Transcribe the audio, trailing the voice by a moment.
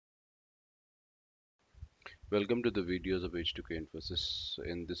Welcome to the videos of H2K Infosys.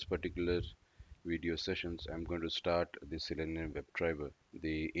 In this particular video sessions, I'm going to start the Selenium Webdriver,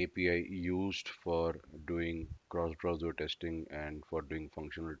 the API used for doing cross-browser testing and for doing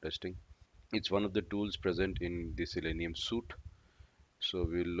functional testing. It's one of the tools present in the Selenium suite. So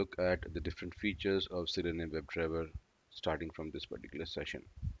we'll look at the different features of Selenium WebDriver starting from this particular session.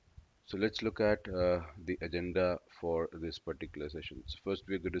 So let's look at the agenda for this particular session. So first,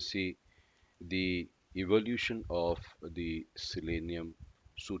 we're going to see the evolution of the Selenium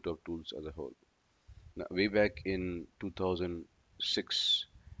suite of tools as a whole. Now, way back in 2006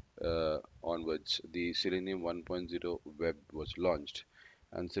 onwards, the Selenium 1.0 web was launched,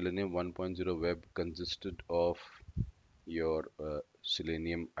 and Selenium 1.0 web consisted of your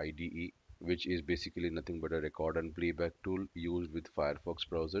Selenium IDE, which is basically nothing but a record and playback tool used with Firefox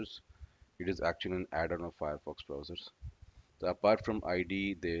browsers. It is actually an add-on of Firefox browsers. So apart from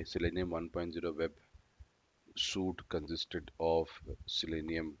IDE, the Selenium 1.0 web suite consisted of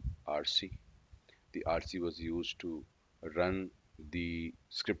Selenium RC. The RC was used to run the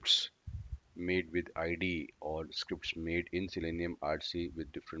scripts made with IDE or scripts made in Selenium RC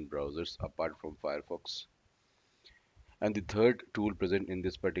with different browsers apart from Firefox. And the third tool present in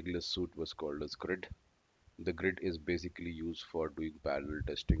this particular suite was called as Grid. The Grid is basically used for doing parallel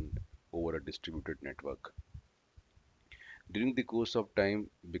testing over a distributed network. During the course of time,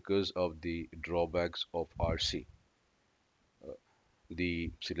 because of the drawbacks of RC,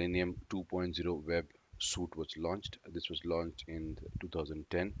 the Selenium 2.0 web suite was launched. This was launched in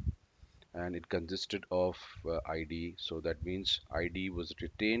 2010 and it consisted of IDE. So that means IDE was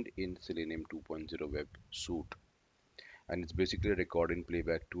retained in Selenium 2.0 web suite, and it's basically a record and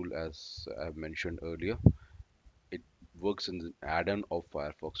playback tool as I've mentioned earlier. It works in the add-on of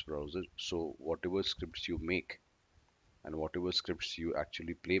Firefox browser. So whatever scripts you make and whatever scripts you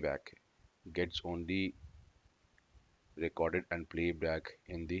actually play back gets only recorded and playback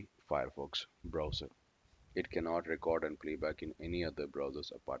in the Firefox browser. It cannot record and play back in any other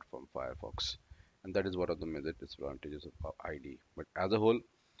browsers apart from Firefox. And that is one of the major disadvantages of IDE. But as a whole,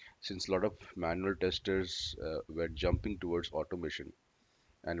 since a lot of manual testers were jumping towards automation,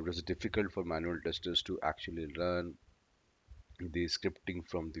 and it was difficult for manual testers to actually learn the scripting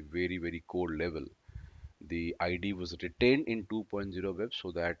from the very core level, the ID was retained in 2.0 web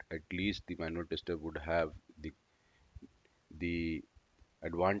so that at least the manual tester would have the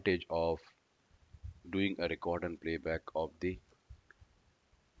advantage of doing a record and playback of the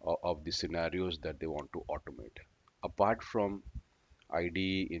scenarios that they want to automate. Apart from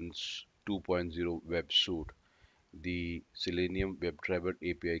IDE in 2.0 web suite, the Selenium WebDriver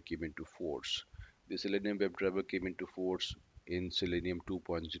API came into force. The Selenium WebDriver came into force in Selenium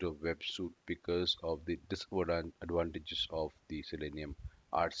 2.0 web suite because of the disadvantages of the Selenium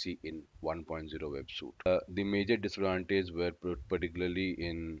RC in 1.0 web suite. The major disadvantages were particularly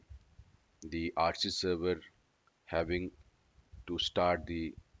in the RC server having to start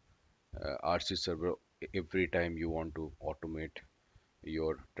the RC server every time you want to automate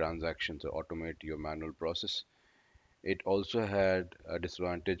your transactions or automate your manual process. It also had a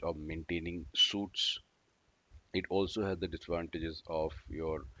disadvantage of maintaining suits. It also had the disadvantages of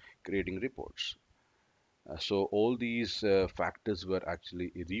your creating reports. So all these factors were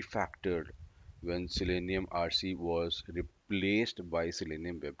actually refactored when Selenium RC was replaced by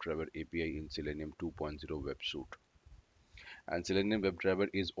Selenium WebDriver API in Selenium 2.0 web suite. And Selenium WebDriver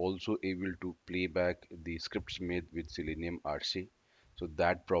is also able to play back the scripts made with Selenium RC. So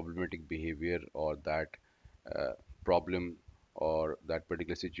that problematic behavior or that uh, problem or that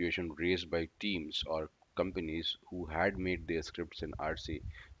particular situation raised by teams or companies who had made their scripts in RC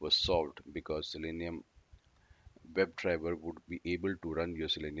was solved because Selenium WebDriver would be able to run your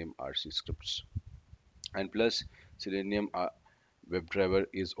Selenium RC scripts. And plus, Selenium WebDriver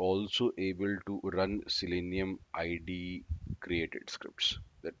is also able to run Selenium IDE created scripts.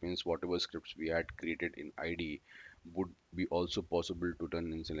 That means whatever scripts we had created in IDE would be also possible to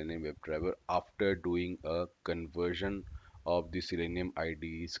run in Selenium WebDriver after doing a conversion of the Selenium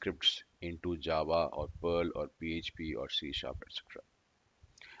IDE scripts into Java or Perl or PHP or C Sharp, etc.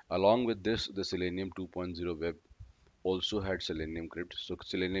 Along with this, the Selenium 2.0 web also had Selenium Grid. So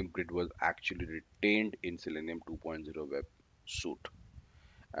Selenium Grid was actually retained in Selenium 2.0 web suite,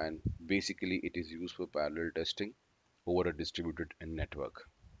 and basically it is used for parallel testing over a distributed network.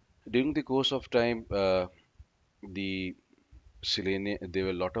 During the course of time, the Selenium, there were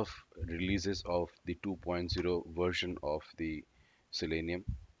a lot of releases of the 2.0 version of the Selenium,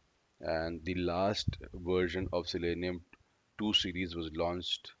 and the last version of Selenium 2 series was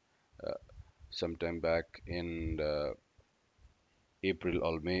launched uh, sometime back in April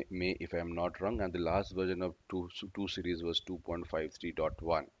or May if I'm not wrong, and the last version of 2 series was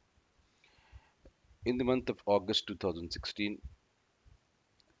 2.53.1. In the month of August 2016,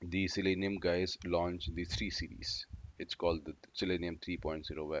 the Selenium guys launched the 3 series. It's called the Selenium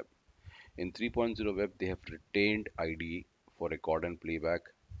 3.0 Web. In 3.0 Web, they have retained IDE for record and playback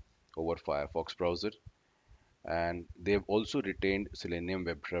over Firefox browser, and they have also retained Selenium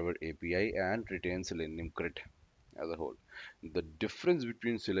WebDriver API and retained Selenium Grid as a whole. The difference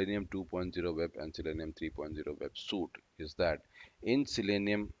between Selenium 2.0 Web and Selenium 3.0 Web Suite is that in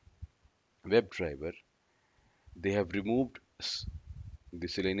Selenium WebDriver, they have removed the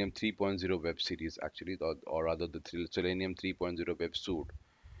Selenium 3.0 Web series actually, or rather the Selenium 3.0 Web Suite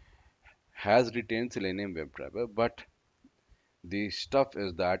has retained Selenium WebDriver, but the stuff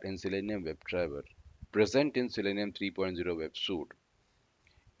is that in Selenium WebDriver, present in Selenium 3.0 Web Suite,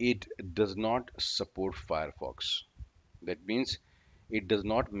 it does not support Firefox. That means it does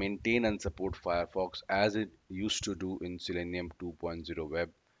not maintain and support Firefox as it used to do in Selenium 2.0 Web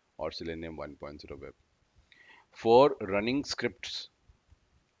or Selenium 1.0 Web. For running scripts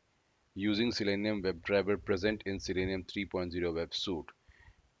using Selenium WebDriver present in Selenium 3.0 Web Suite,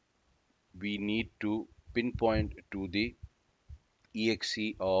 we need to pinpoint to the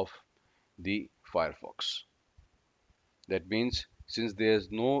exe of the Firefox. That means since there's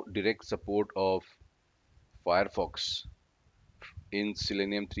no direct support of Firefox in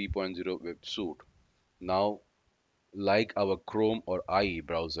Selenium 3.0 Web Suite, now like our Chrome or IE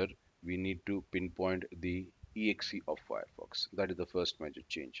browser, we need to pinpoint the exe of Firefox. That is the first major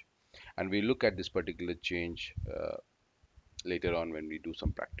change. And we look at this particular change later on when we do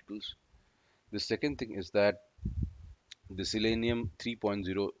some practicals. The second thing is that the Selenium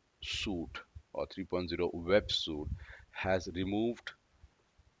 3.0 suite or 3.0 web suite has removed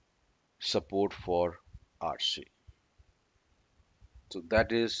support for RC. So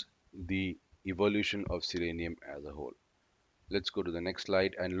that is the evolution of Selenium as a whole. Let's go to the next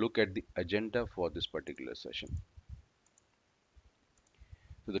slide and look at the agenda for this particular session.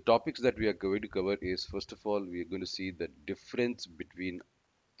 So the topics that we are going to cover is, first of all, we are going to see the difference between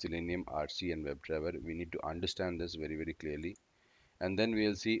Selenium RC and WebDriver. We need to understand this very, very clearly. And then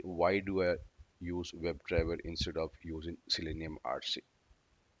we'll see why do I use WebDriver instead of using Selenium RC.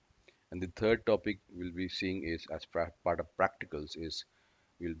 And the third topic we'll be seeing is, as part of practicals, is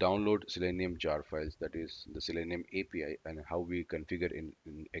we'll download Selenium jar files, that is the Selenium API, and how we configure in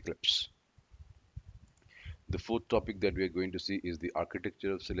Eclipse. The fourth topic that we are going to see is the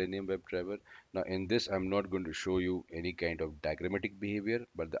architecture of Selenium WebDriver. Now in this, I'm not going to show you any kind of diagrammatic behavior,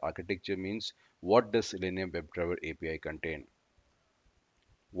 but the architecture means what does Selenium WebDriver API contain?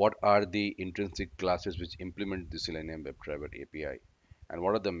 What are the intrinsic classes which implement the Selenium WebDriver API? And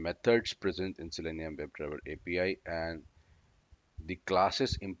what are the methods present in Selenium WebDriver API? And the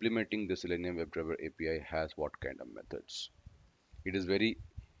classes implementing the Selenium WebDriver API has what kind of methods? It is very,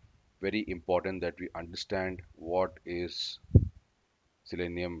 very important that we understand what is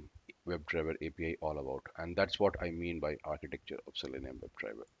Selenium WebDriver API all about. And that's what I mean by architecture of Selenium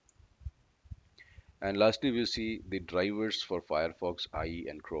WebDriver. And lastly, we'll see the drivers for Firefox, IE,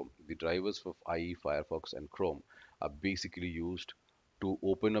 and Chrome. The drivers for IE, Firefox, and Chrome are basically used to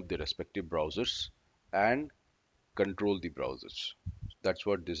open up the respective browsers and control the browsers. That's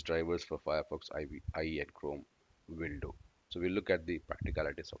what these drivers for Firefox, IE, and Chrome will do. So we'll look at the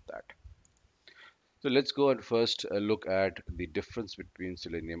practicalities of that. So let's go and first look at the difference between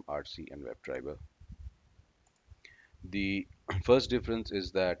Selenium RC and WebDriver. The first difference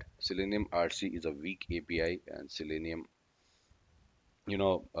is that Selenium RC is a weak API and Selenium, you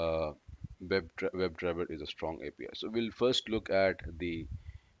know, WebDriver is a strong API. So we'll first look at the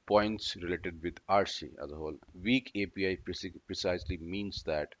points related with RC as a whole. Weak API precisely means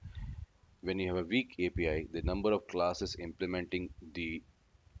that when you have a weak API, the number of classes implementing the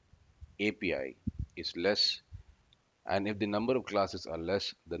API is less, and if the number of classes are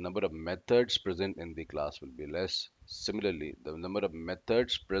less, the number of methods present in the class will be less. Similarly, the number of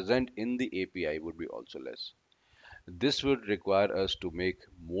methods present in the API would be also less. This would require us to make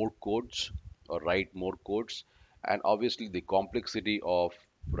more codes or write more codes, and obviously the complexity of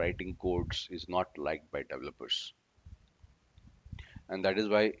writing codes is not liked by developers, and that is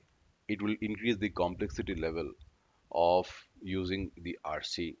why it will increase the complexity level of using the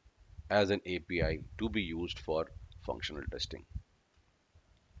RC as an API to be used for functional testing.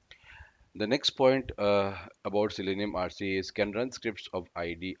 The next point about Selenium RC is can run scripts of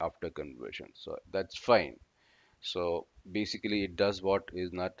ID after conversion. So that's fine. So basically it does what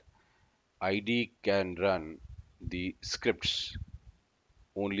is not ID can run the scripts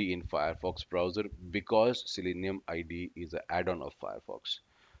only in Firefox browser because Selenium ID is an add-on of Firefox.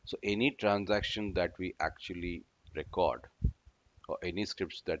 So any transaction that we actually record or any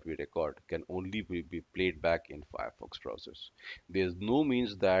scripts that we record can only be played back in Firefox browsers. There's no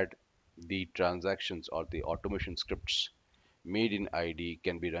means that the transactions or the automation scripts made in ID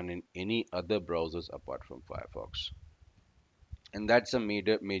can be run in any other browsers apart from Firefox. And that's a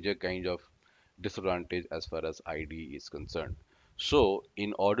major kind of disadvantage as far as ID is concerned. So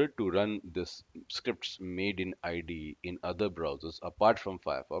in order to run this scripts made in ID in other browsers apart from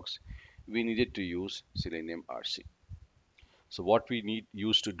Firefox, we needed to use Selenium RC. So what we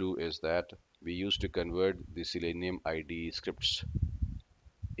used to do is that we used to convert the Selenium IDE scripts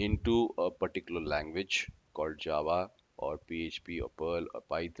into a particular language called Java or PHP or Perl or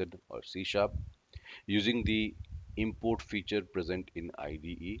Python or C Sharp using the import feature present in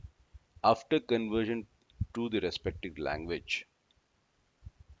IDE. After conversion to the respective language,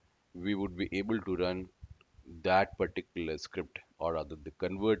 we would be able to run that particular script or rather the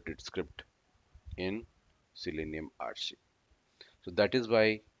converted script in Selenium RC. So that is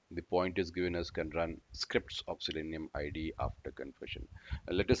why the point is given as can run scripts of Selenium ID after conversion.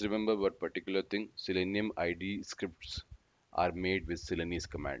 Let us remember what particular thing Selenium ID scripts are made with Selenium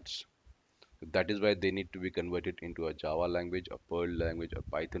commands. So that is why they need to be converted into a Java language, a Perl language, a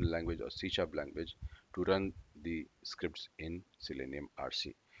Python language, or C Sharp language to run the scripts in Selenium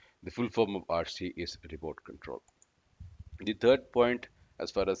RC. The full form of RC is remote control. The third point, as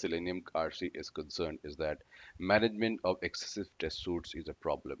far as Selenium RC is concerned, is that management of excessive test suites is a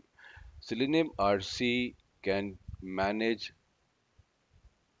problem. Selenium RC can manage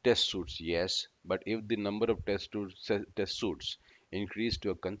test suites, yes, but if the number of test suites increase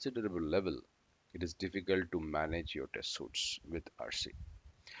to a considerable level, it is difficult to manage your test suites with RC.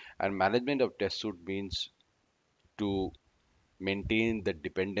 And management of test suite means to maintain the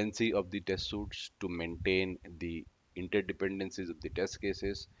dependency of the test suites, to maintain the interdependencies of the test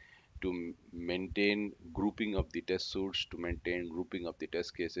cases, to maintain grouping of the test suites, to maintain grouping of the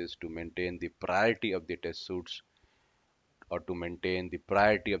test cases, to maintain the priority of the test suites, or to maintain the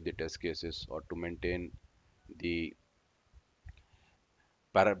priority of the test cases, or to maintain the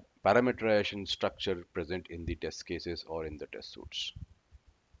parameterization structure present in the test cases or in the test suites.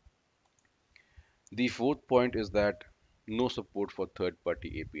 The fourth point is that no support for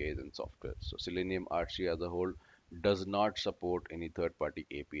third-party APIs and software. So Selenium RC as a whole does not support any third-party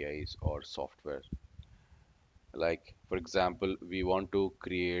APIs or software. Like, for example, we want to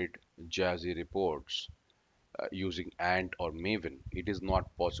create Jazzy reports using Ant or Maven. It is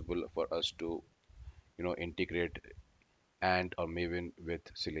not possible for us to, integrate Ant or Maven with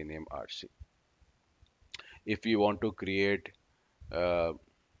Selenium RC. If we want to create uh,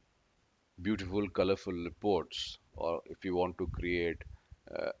 beautiful, colorful reports, or if you want to create,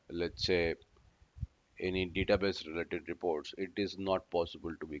 let's say, any database related reports, it is not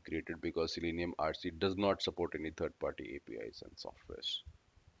possible to be created because Selenium RC does not support any third party APIs and softwares.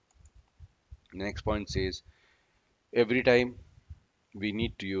 The next point says every time we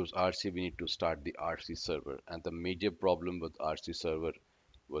need to use RC, we need to start the RC server. And the major problem with RC server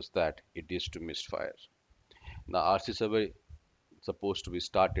was that it used to misfire. Now, RC server is supposed to be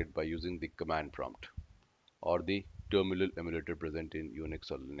started by using the command prompt or the terminal emulator present in Unix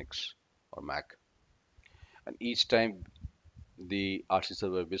or Linux or Mac. And each time the RC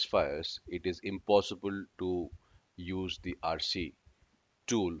server misfires, it is impossible to use the RC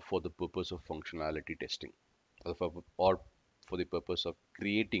tool for the purpose of functionality testing or for the purpose of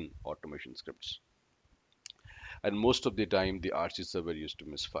creating automation scripts. And most of the time, the RC server used to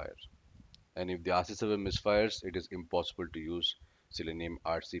misfire. And if the RC server misfires, it is impossible to use Selenium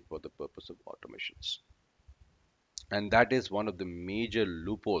RC for the purpose of automations. And that is one of the major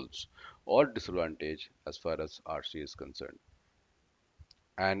loopholes or disadvantage as far as RC is concerned.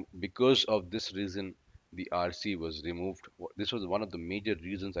 And because of this reason, the RC was removed. This was one of the major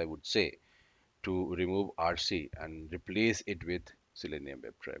reasons, I would say, to remove RC and replace it with Selenium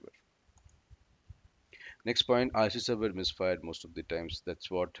WebDriver. Next point, RC server misfired most of the times. That's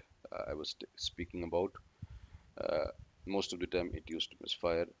what I was speaking about. Uh, Most of the time it used to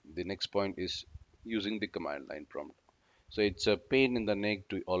misfire. The next point is using the command line prompt. So it's a pain in the neck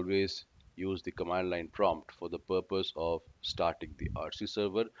to always use the command line prompt for the purpose of starting the RC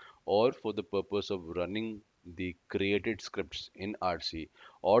server or for the purpose of running the created scripts in RC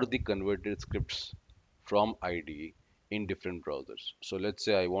or the converted scripts from IDE in different browsers. So let's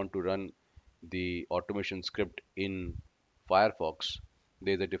say I want to run the automation script in Firefox.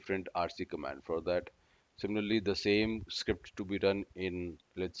 There's a different RC command for that. Similarly, the same script to be run in,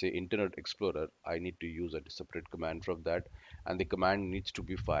 let's say, Internet Explorer, I need to use a separate command from that, and the command needs to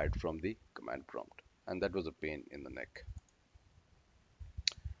be fired from the command prompt. And that was a pain in the neck.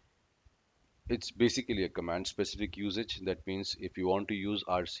 It's basically a command specific usage. That means if you want to use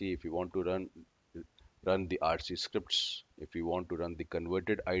RC, if you want to run the RC scripts, if you want to run the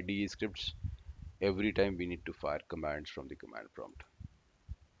converted IDE scripts, every time we need to fire commands from the command prompt.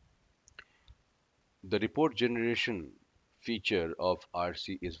 The report generation feature of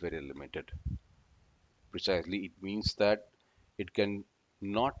RC is very limited. Precisely, it means that it can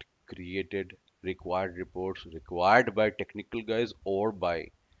not created required reports required by technical guys or by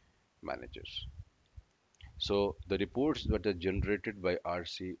managers. So the reports that are generated by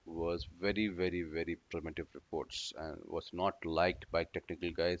RC was very primitive reports and was not liked by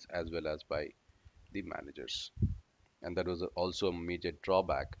technical guys as well as by the managers. And that was also a major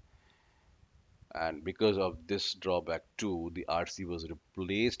drawback. And because of this drawback too, the RC was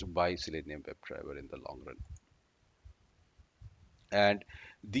replaced by Selenium WebDriver in the long run. And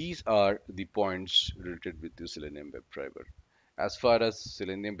these are the points related with the Selenium WebDriver. As far as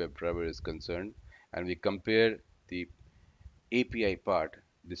Selenium WebDriver is concerned, and we compare the API part,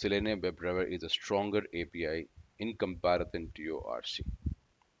 the Selenium WebDriver is a stronger API in comparison to your RC.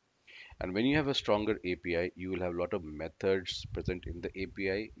 And when you have a stronger API, you will have a lot of methods present in the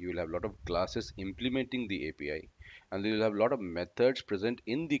API. You will have a lot of classes implementing the API, and you will have a lot of methods present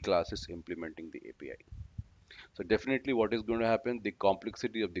in the classes implementing the API. So definitely what is going to happen, the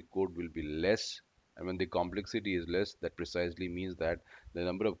complexity of the code will be less. And when the complexity is less, that precisely means that the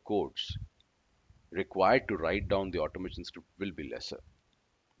number of codes required to write down the automation script will be lesser,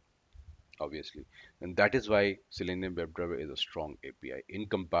 obviously. And that is why Selenium WebDriver is a strong API in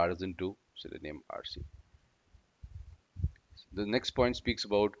comparison to Selenium RC. The next point speaks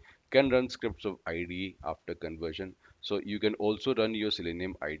about can run scripts of IDE after conversion. So you can also run your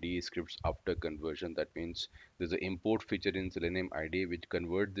Selenium IDE scripts after conversion. That means there's an import feature in Selenium IDE which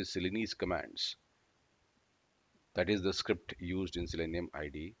converts the Selenese commands. That is the script used in Selenium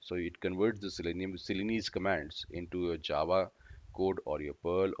IDE. So it converts the Selenese commands into a Java code or your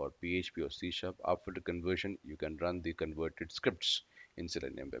Perl or PHP or C Sharp. After the conversion, you can run the converted scripts in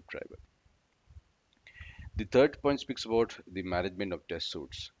Selenium WebDriver. The third point speaks about the management of test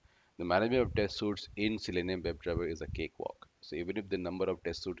suites. The management of test suites in Selenium WebDriver is a cakewalk. So even if the number of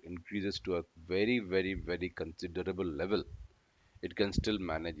test suite increases to a very considerable level, it can still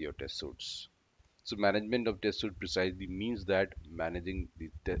manage your test suites. So management of test suite precisely means that managing the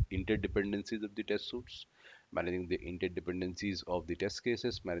interdependencies of the test suites, managing the interdependencies of the test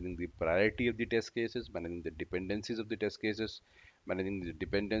cases, managing the priority of the test cases, managing the dependencies of the test cases, managing the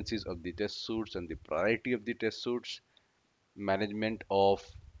dependencies of the test suites and the priority of the test suites, management of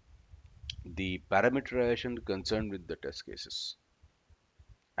the parameterization concerned with the test cases,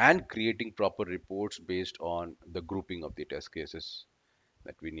 and creating proper reports based on the grouping of the test cases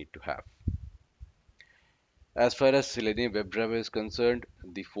that we need to have. As far as Selenium WebDriver is concerned,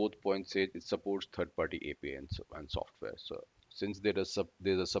 the fourth point says it supports third-party API and software. So since there's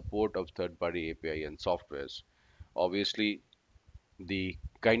a support of third-party API and softwares, obviously the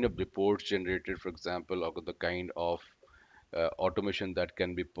kind of reports generated, for example, or the kind of automation that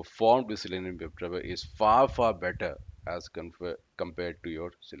can be performed with Selenium WebDriver is far better as compared to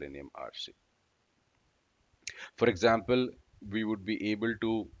your Selenium RC. For example, we would be able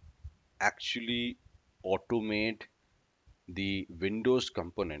to actually automate the Windows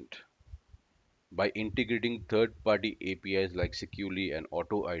component by integrating third-party APIs like securely and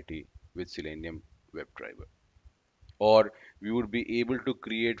AutoIT with Selenium WebDriver. Or we would be able to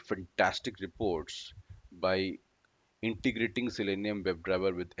create fantastic reports by integrating Selenium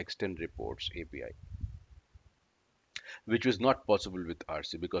WebDriver with Extend Reports API, which was not possible with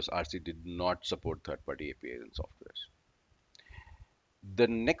RC because RC did not support third-party APIs and softwares. The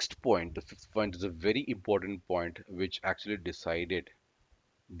next point, the fifth point, is a very important point which actually decided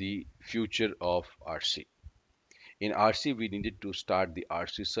the future of RC. In RC, we needed to start the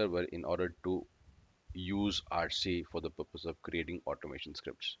RC server in order to use RC for the purpose of creating automation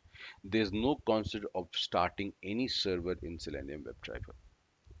scripts. There's no concept of starting any server in Selenium WebDriver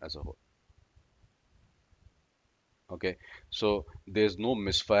as a whole. Okay, so there's no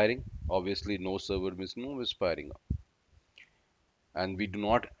misfiring. Obviously, no server means no misfiring, and we do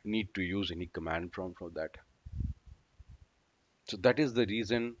not need to use any command prompt for that. So that is the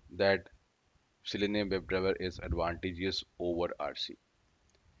reason that Selenium WebDriver is advantageous over RC.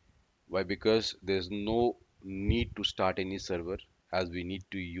 Why? Because there's no need to start any server as we need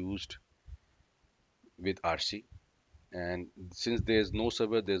to use with RC. And since there's no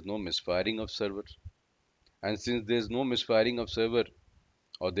server, there's no misfiring of servers. And since there's no misfiring of server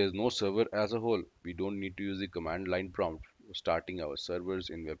or there's no server as a whole, we don't need to use the command line prompt starting our servers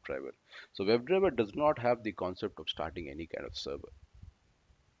in WebDriver. So WebDriver does not have the concept of starting any kind of server.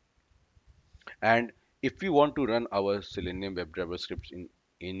 And if we want to run our Selenium WebDriver scripts in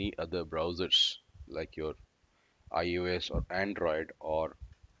any other browsers like your iOS or Android or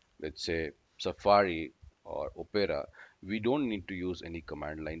let's say Safari or Opera, we don't need to use any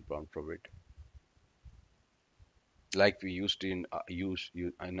command line prompt for it like we used in in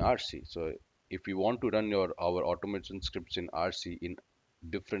RC. So if we want to run our automation scripts in RC in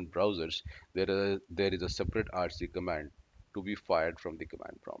different browsers, there is a separate RC command to be fired from the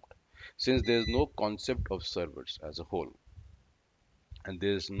command prompt. Since there is no concept of servers as a whole, and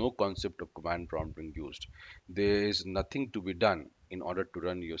there is no concept of command prompt being used, there is nothing to be done in order to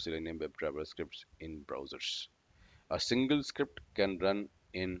run your Selenium WebDriver scripts in browsers. A single script can run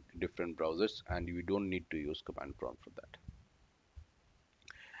in different browsers, and you don't need to use command prompt for that.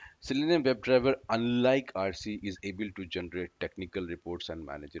 Selenium WebDriver, unlike RC, is able to generate technical reports and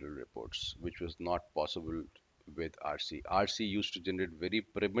managerial reports, which was not possible with RC. RC used to generate very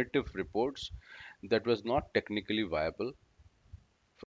primitive reports that was not technically viable,